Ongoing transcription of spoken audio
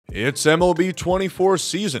It's MLB 24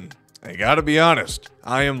 season. I gotta be honest,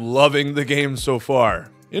 I am loving the game so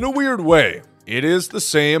far. In a weird way, it is the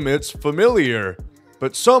same, it's familiar,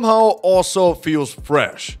 but somehow also feels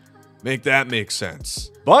fresh. Make that make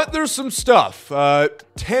sense. But there's some stuff,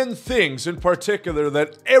 10 things in particular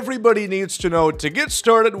that everybody needs to know to get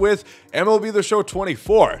started with MLB The Show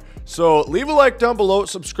 24. So leave a like down below,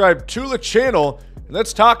 subscribe to the channel, and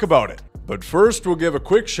let's talk about it. But first, we'll give a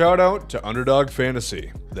quick shout out to Underdog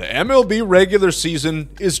Fantasy. The MLB regular season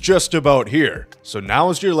is just about here, so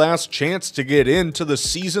now is your last chance to get into the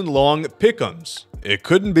season-long pick'ems. It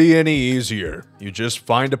couldn't be any easier. You just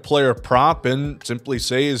find a player prop and simply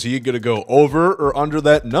say, is he going to go over or under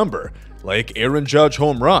that number, like Aaron Judge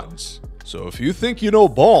home runs. So if you think you know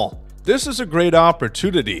ball, this is a great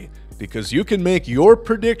opportunity because you can make your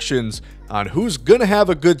predictions on who's going to have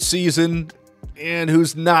a good season and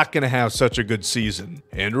who's not going to have such a good season.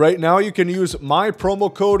 And right now you can use my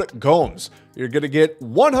promo code GOMES. You're going to get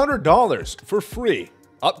 $100 for free.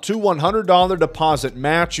 Up to $100 deposit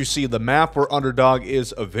match. You see the map where Underdog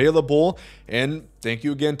is available. And thank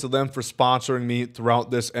you again to them for sponsoring me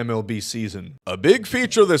throughout this MLB season. A big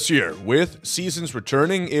feature this year with seasons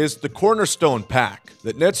returning is the Cornerstone Pack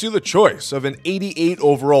that nets you the choice of an 88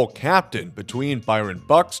 overall captain between Byron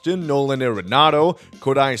Buxton, Nolan Arenado,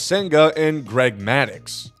 Kodai Senga, and Greg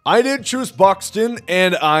Maddux. I did choose Buxton,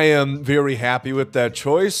 and I am very happy with that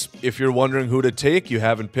choice. If you're wondering who to take, you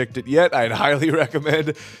haven't picked it yet, I'd highly recommend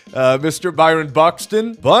Mr. Byron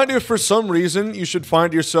Buxton. But if for some reason you should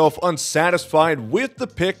find yourself unsatisfied with the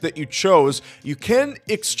pick that you chose, you can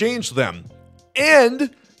exchange them. And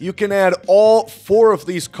you can add all 4 of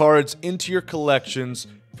these cards into your collections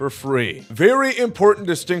for free. Very important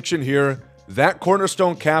distinction here. That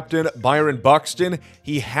Cornerstone captain, Byron Buxton,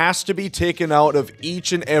 he has to be taken out of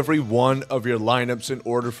each and every one of your lineups in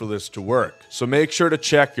order for this to work. So make sure to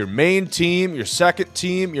check your main team, your second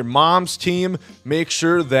team, your mom's team. Make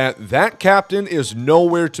sure that that captain is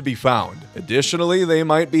nowhere to be found. Additionally, they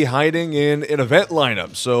might be hiding in an event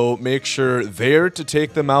lineup, so make sure there to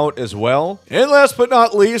take them out as well. And last but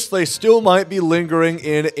not least, they still might be lingering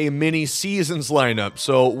in a mini seasons lineup.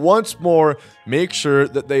 So once more, make sure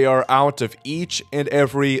that they are out of each and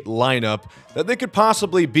every lineup that they could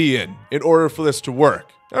possibly be in order for this to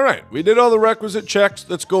work. All right, we did all the requisite checks.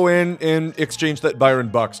 Let's go in and exchange that Byron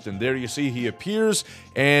Buxton. There you see he appears,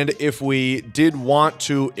 and if we did want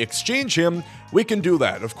to exchange him, we can do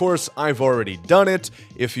that. Of course, I've already done it.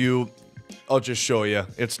 I'll just show you.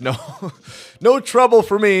 It's no trouble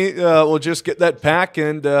for me. We'll just get that pack,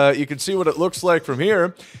 and you can see what it looks like from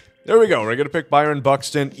here. There we go. We're going to pick Byron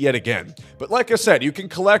Buxton yet again. But like I said, you can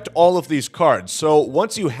collect all of these cards. So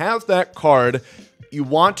once you have that card, you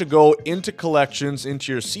want to go into collections,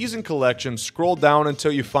 into your season collection, scroll down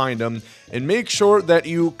until you find them, and make sure that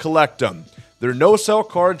you collect them. They're no-sell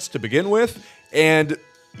cards to begin with, and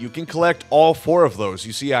you can collect all 4 of those.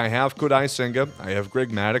 You see, I have Kodai Senga, I have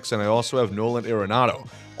Greg Maddux, and I also have Nolan Arenado.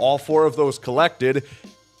 All 4 of those collected,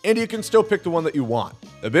 and you can still pick the one that you want.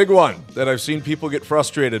 A big one that I've seen people get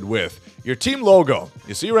frustrated with, your team logo.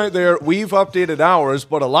 You see right there, we've updated ours,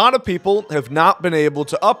 but a lot of people have not been able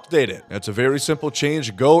to update it. That's a very simple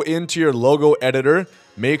change. Go into your logo editor,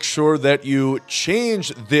 make sure that you change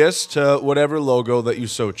this to whatever logo that you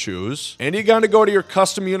so choose. And you gotta go to your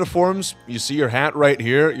custom uniforms. You see your hat right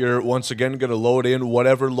here. You're once again gonna load in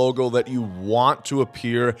whatever logo that you want to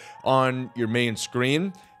appear on your main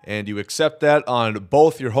screen. And you accept that on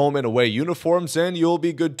both your home and away uniforms, and you'll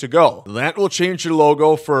be good to go. That will change your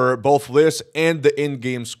logo for both this and the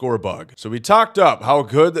in-game score bug. So we talked up how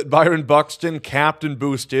good that Byron Buxton Captain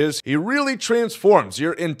Boost is. He really transforms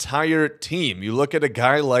your entire team. You look at a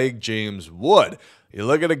guy like James Wood. You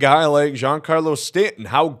look at a guy like Giancarlo Stanton,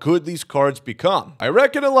 how good these cards become. I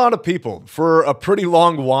reckon a lot of people, for a pretty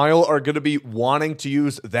long while, are going to be wanting to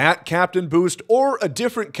use that Captain Boost or a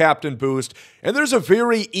different Captain Boost, and there's a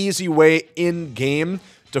very easy way in-game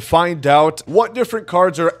to find out what different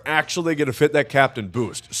cards are actually going to fit that Captain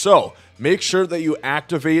Boost. So, make sure that you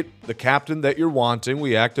activate the captain that you're wanting.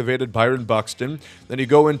 We activated Byron Buxton. Then you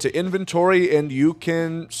go into inventory and you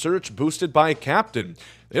can search boosted by captain.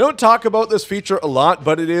 They don't talk about this feature a lot,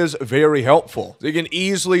 but it is very helpful. You can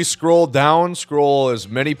easily scroll down, scroll as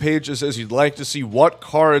many pages as you'd like to see what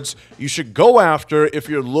cards you should go after if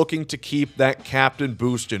you're looking to keep that captain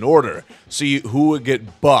boost in order. See who would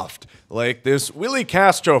get buffed. Like this Willie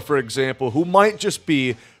Castro, for example, who might just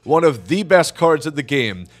be one of the best cards in the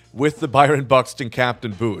game with the Byron Buxton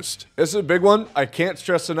Captain Boost. This is a big one. I can't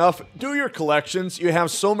stress enough. Do your collections. You have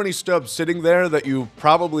so many stubs sitting there that you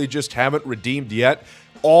probably just haven't redeemed yet.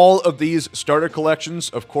 all of these starter collections,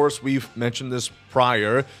 of course, we've mentioned this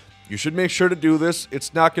prior, you should make sure to do this.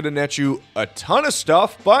 It's not going to net you a ton of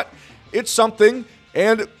stuff, but it's something,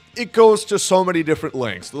 and it goes to so many different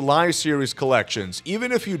lengths. The Live Series collections,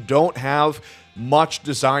 even if you don't have much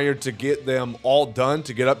desire to get them all done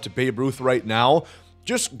to get up to Babe Ruth right now,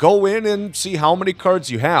 just go in and see how many cards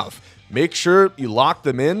you have. Make sure you lock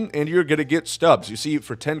them in, and you're going to get stubs. You see,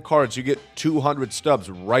 for 10 cards, you get 200 stubs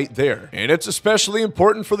right there. And it's especially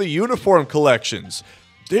important for the uniform collections.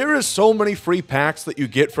 There is so many free packs that you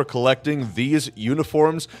get for collecting these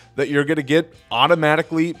uniforms that you're going to get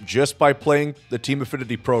automatically just by playing the Team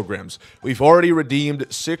Affinity programs. We've already redeemed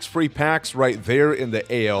 6 free packs right there in the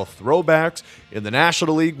AL Throwbacks. In the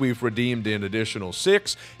National League, we've redeemed an additional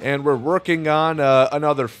 6, and we're working on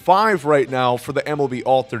another 5 right now for the MLB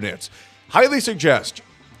Alternates. Highly suggest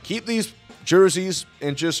keep these jerseys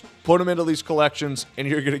and just put them into these collections, and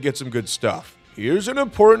you're going to get some good stuff. Here's an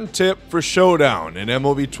important tip for Showdown in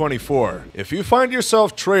MLB 24. If you find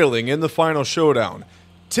yourself trailing in the final showdown,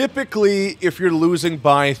 typically if you're losing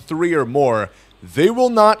by 3 or more, they will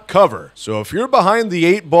not cover. So if you're behind the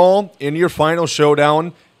 8 ball in your final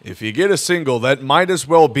showdown, if you get a single, that might as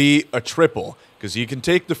well be a triple, because you can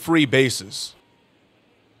take the free bases.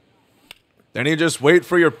 Then you just wait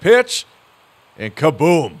for your pitch, and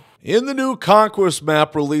kaboom! In the new Conquest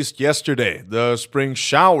map released yesterday, the Spring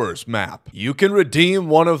Showers map, you can redeem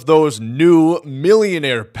one of those new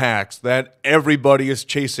millionaire packs that everybody is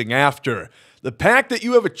chasing after. The pack that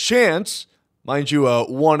you have a chance, mind you, a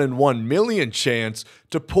 1 in 1 million chance,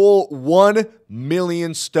 to pull 1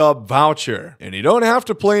 million stub voucher. And you don't have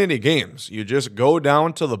to play any games. You just go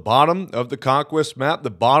down to the bottom of the Conquest map,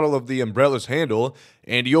 the bottom of the umbrella's handle,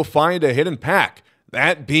 and you'll find a hidden pack.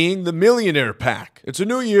 That being the Millionaire Pack. It's a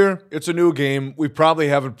new year, it's a new game, we probably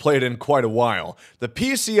haven't played in quite a while. The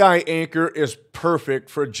PCI Anchor is perfect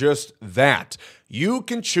for just that. You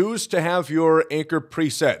can choose to have your anchor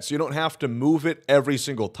presets. You don't have to move it every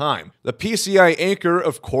single time. The PCI Anchor,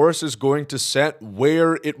 of course, is going to set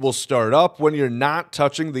where it will start up when you're not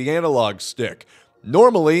touching the analog stick.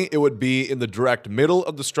 Normally, it would be in the direct middle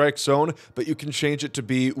of the strike zone, but you can change it to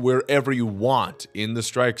be wherever you want in the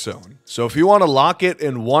strike zone. So if you want to lock it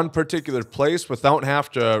in one particular place without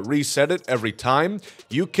have to reset it every time,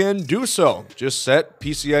 you can do so. Just set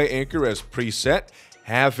PCI Anchor as preset.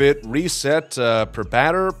 Have it reset per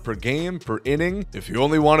batter, per game, per inning. If you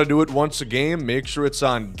only want to do it once a game, make sure it's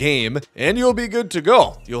on game, and you'll be good to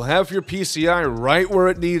go. You'll have your PCI right where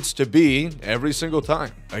it needs to be every single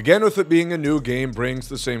time. Again, with it being a new game brings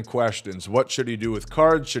the same questions. What should you do with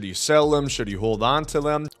cards? Should you sell them? Should you hold on to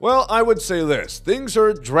them? Well, I would say this. Things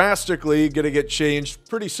are drastically going to get changed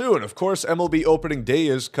pretty soon. Of course, MLB opening day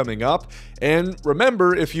is coming up, and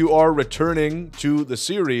remember, if you are returning to the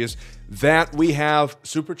series, that we have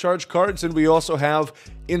supercharged cards and we also have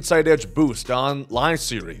Inside Edge Boost on Live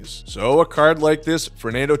Series. So a card like this,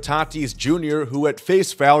 Fernando Tatis Jr., who at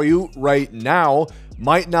face value right now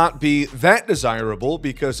might not be that desirable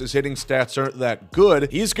because his hitting stats aren't that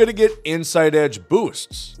good, he's going to get Inside Edge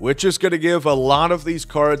boosts, which is going to give a lot of these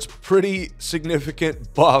cards pretty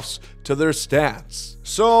significant buffs to their stats.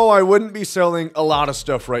 So I wouldn't be selling a lot of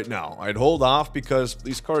stuff right now. I'd hold off because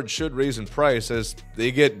these cards should raise in price as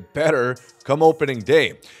they get better come opening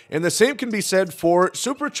day. And the same can be said for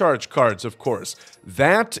supercharged cards, of course.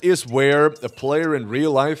 That is where a player in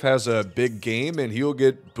real life has a big game and he'll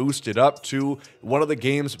get boosted up to one of the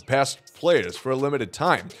game's best players for a limited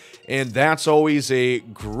time. And that's always a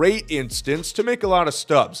great instance to make a lot of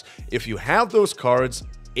stubs. If you have those cards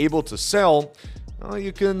able to sell, well,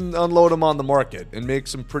 you can unload them on the market and make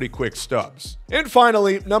some pretty quick stubs. And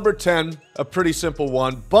finally, number 10, a pretty simple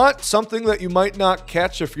one, but something that you might not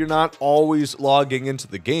catch if you're not always logging into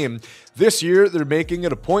the game. This year, they're making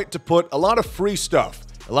it a point to put a lot of free stuff,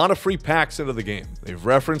 a lot of free packs into the game. They've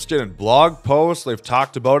referenced it in blog posts, they've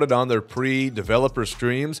talked about it on their pre-developer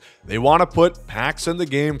streams. They want to put packs in the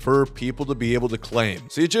game for people to be able to claim.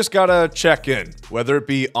 So you just gotta check in, whether it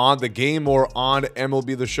be on the game or on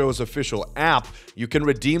MLB The Show's official app. You can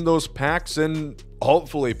redeem those packs and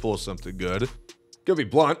hopefully pull something good. Could be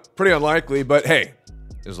blunt, pretty unlikely, but hey,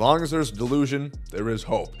 as long as there's delusion, there is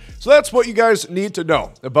hope. So that's what you guys need to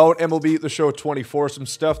know about MLB The Show 24. Some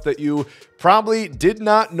stuff that you probably did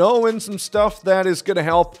not know and some stuff that is going to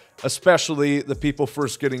help, especially the people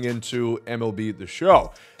first getting into MLB The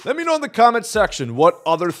Show. Let me know in the comment section what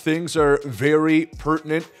other things are very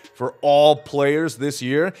pertinent for all players this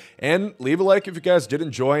year. And leave a like if you guys did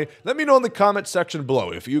enjoy. Let me know in the comment section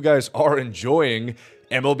below if you guys are enjoying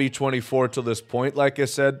MLB 24 to this point. Like I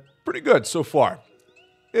said, pretty good so far.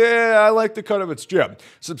 Yeah, I like the cut of its jib.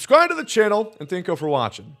 Subscribe to the channel, and thank you for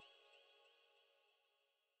watching.